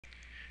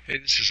Hey,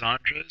 this is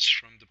Andres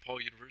from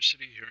DePaul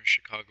University here in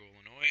Chicago,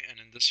 Illinois, and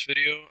in this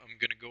video I'm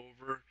going to go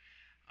over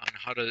on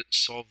how to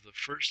solve the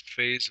first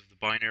phase of the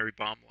binary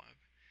bomb lab.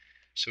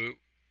 So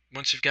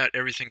once you've got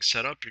everything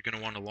set up, you're going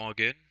to want to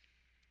log in.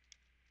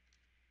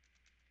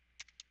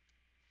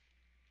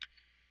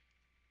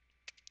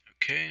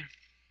 Okay,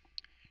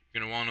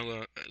 you're going to want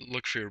to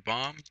look for your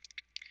bomb.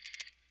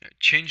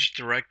 Change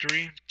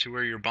directory to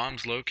where your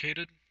bomb's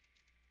located.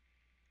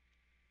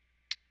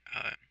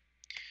 Uh,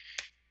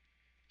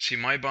 See,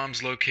 my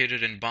bomb's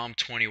located in bomb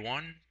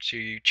 21, so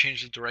you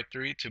change the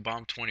directory to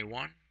bomb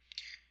 21.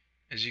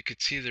 As you can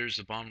see, there's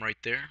the bomb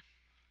right there.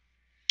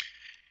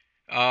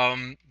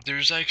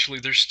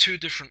 There's two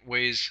different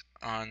ways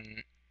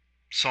on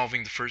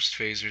solving the first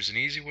phase. There's an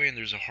easy way and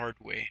there's a hard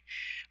way.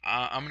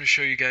 I'm going to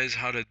show you guys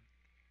how to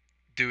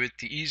do it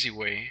the easy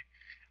way,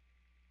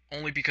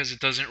 only because it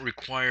doesn't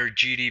require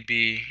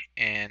GDB.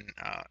 And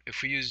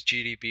if we use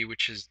GDB,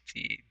 which is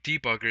the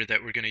debugger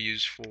that we're going to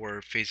use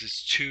for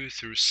phases 2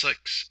 through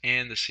 6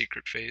 and the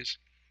secret phase,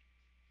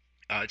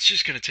 it's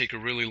just going to take a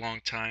really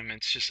long time.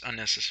 It's just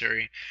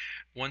unnecessary.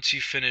 Once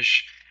you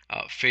finish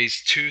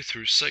phase 2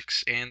 through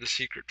 6 and the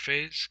secret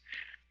phase,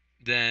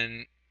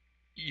 then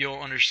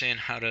you'll understand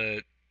how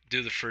to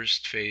do the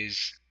first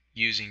phase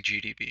using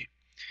GDB.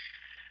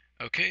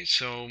 Okay,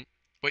 so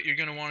what you're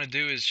going to want to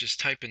do is just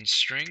type in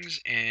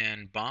strings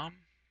and bomb,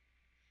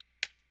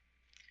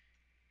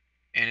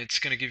 and it's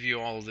going to give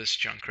you all of this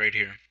junk right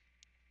here.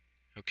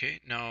 Okay,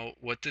 now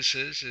what this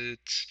is,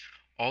 it's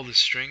all the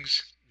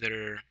strings that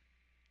are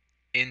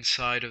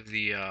inside of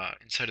the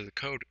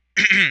code.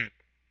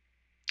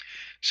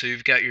 So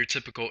you've got your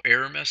typical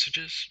error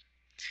messages.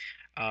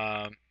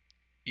 Um,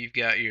 you've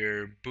got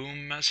your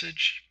boom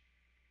message.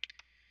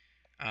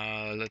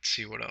 Let's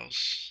see what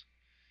else.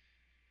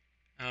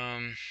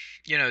 Um,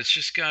 it's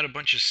just got a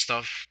bunch of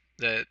stuff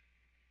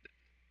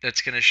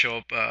that's going to show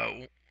up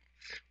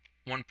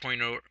one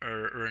point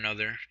or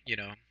another,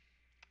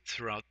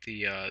 throughout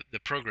the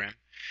program.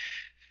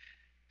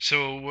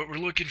 So what we're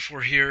looking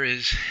for here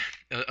is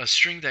a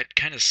string that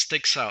kind of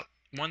sticks out,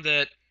 one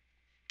that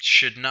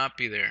should not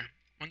be there,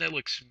 one that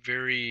looks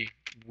very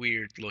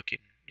weird looking,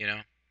 you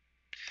know.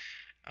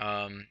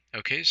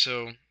 Okay,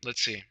 so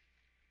let's see.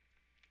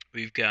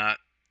 We've got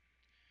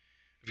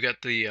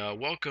the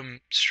welcome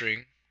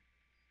string.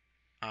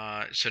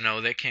 So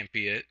no, that can't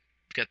be it.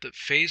 We've got the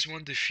phase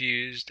 1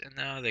 diffused, and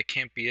no, that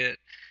can't be it.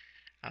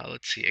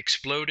 Let's see,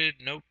 exploded,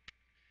 nope.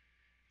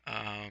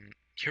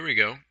 Here we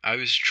go. I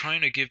was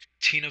trying to give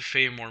Tina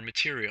Fey more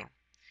material.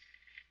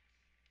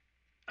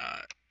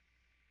 Uh,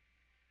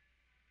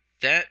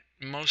 that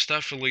most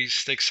definitely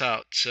sticks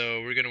out,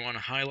 so we're going to want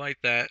to highlight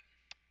that,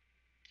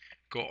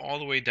 go all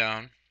the way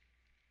down,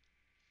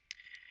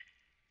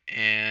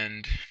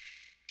 and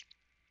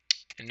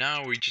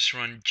now we just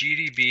run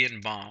GDB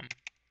and bomb. Make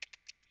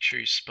sure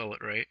you spell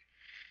it right.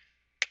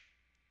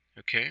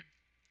 Okay.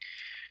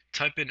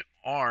 Type in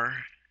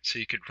R so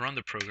you could run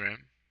the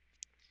program.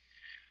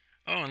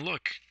 Oh, and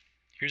look,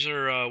 here's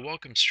our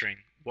welcome string.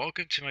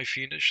 Welcome to my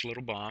fiendish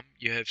little bomb.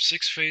 You have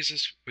 6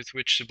 phases with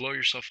which to blow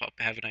yourself up.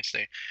 Have a nice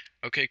day.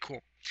 Okay,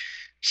 cool.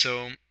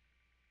 So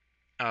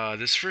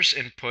this first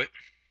input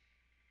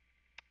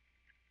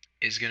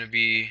is going to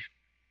be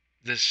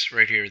this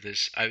right here.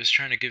 This I was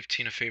trying to give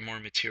Tina Fey more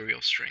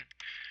material string.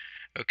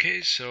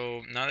 Okay,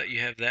 so now that you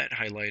have that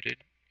highlighted,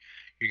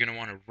 you're going to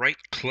want to right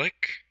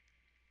click.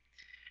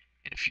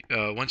 And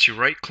if once you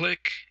right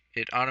click,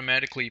 it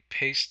automatically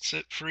pastes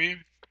it for you.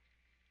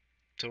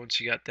 So once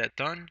you got that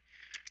done,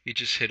 you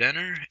just hit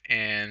enter,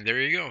 and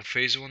there you go,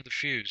 phase 1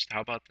 diffused.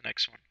 How about the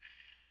next one?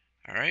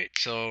 Alright,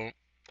 so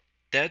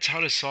that's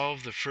how to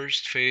solve the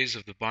first phase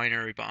of the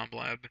binary bomb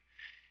lab.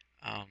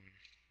 Um,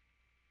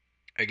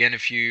 Again,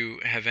 if you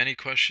have any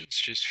questions,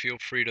 just feel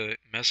free to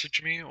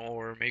message me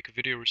or make a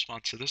video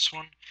response to this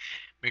one.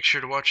 Make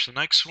sure to watch the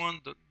next one.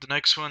 The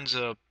next one's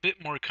a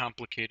bit more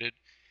complicated,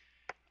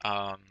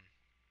 um,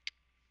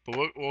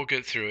 but we'll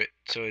get through it.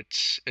 So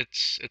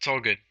it's all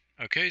good.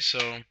 Okay,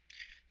 so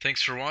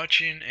thanks for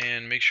watching,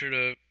 and make sure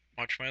to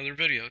watch my other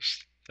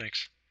videos.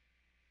 Thanks.